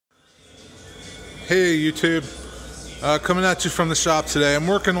Hey YouTube, coming at you from the shop today. I'm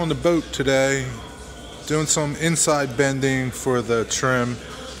working on the boat today, doing some inside bending for the trim.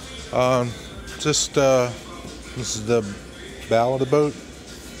 This is the bow of the boat,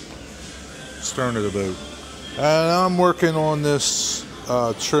 stern of the boat, and I'm working on this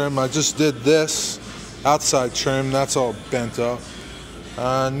trim. I just did this outside trim, that's all bent up.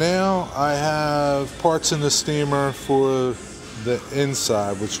 Now I have parts in the steamer for the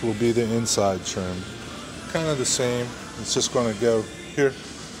inside, which will be the inside trim. Kind of the same. It's just going to go here.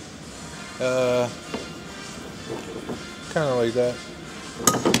 Kind of like that.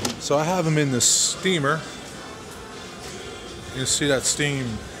 So I have them in the steamer. You see that steam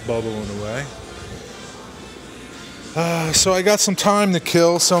bubbling away. So I got some time to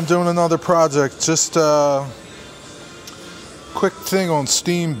kill, so I'm doing another project. Just quick thing on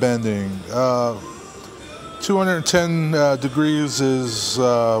steam bending. 210 degrees is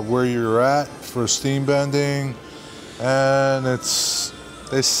where you're at for steam bending, and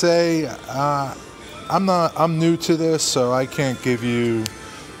they say I'm new to this, so I can't give you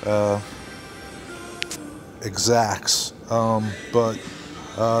exacts, but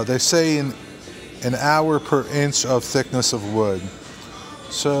they say an hour per inch of thickness of wood.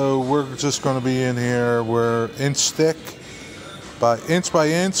 So we're just going to be in here, we're inch thick by inch,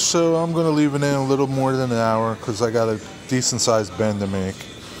 so I'm going to leave it in a little more than an hour because I got a decent sized bend to make.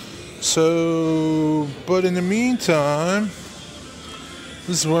 So, but in the meantime, this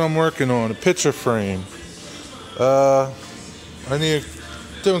is what I'm working on, a picture frame. I need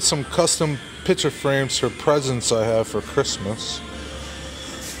doing some custom picture frames for presents I have for Christmas.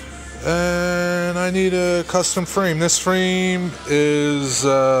 And I need a custom frame. This frame is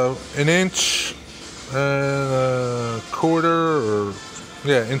an inch and a quarter, or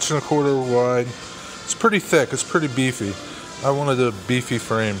yeah, inch and a quarter wide. It's pretty thick, it's pretty beefy. I wanted a beefy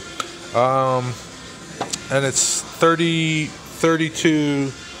frame. And it's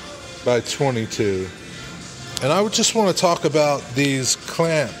 32 by 22. And I would just want to talk about these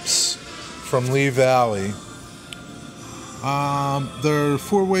clamps from Lee Valley. They're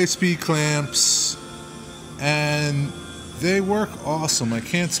 4-way speed clamps, and they work awesome. I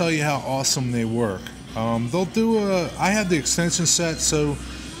can't tell you how awesome they work. They'll do I had the extension set, so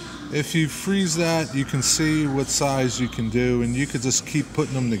if you freeze that, you can see what size you can do, and you could just keep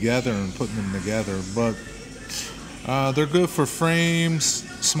putting them together and putting them together. But they're good for frames,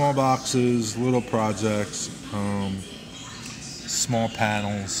 small boxes, little projects, small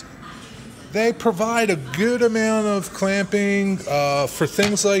panels. They provide a good amount of clamping. For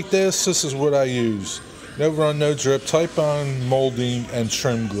things like this, this is what I use. No run, no drip, type-on molding and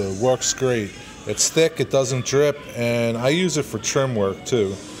trim glue. Works great. It's thick, it doesn't drip, and I use it for trim work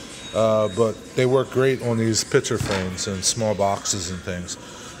too. But they work great on these picture frames and small boxes and things.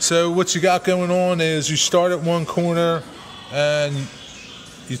 So what you got going on is you start at one corner and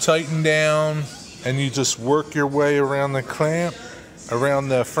you tighten down and you just work your way around the clamp, around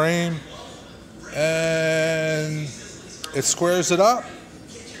the frame, and it squares it up,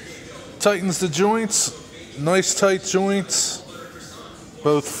 tightens the joints, nice tight joints,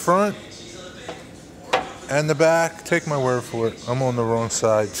 both front and the back. Take my word for it, I'm on the wrong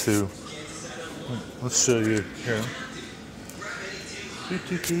side too. Let's show you here.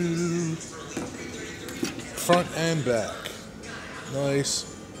 Front and back, nice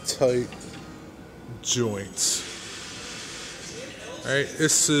tight joints. All right,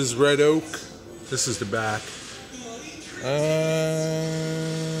 this is red oak. This is the back.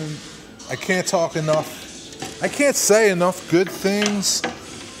 I can't say enough good things.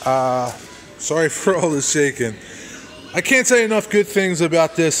 Sorry for all the shaking. I can't say enough good things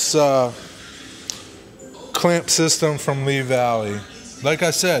about this clamp system from Lee Valley. Like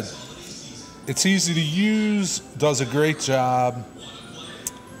I said, it's easy to use, does a great job,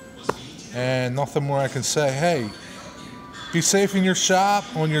 and nothing more I can say. Hey, be safe in your shop,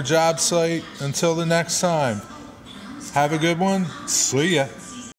 on your job site. Until the next time, have a good one. See ya.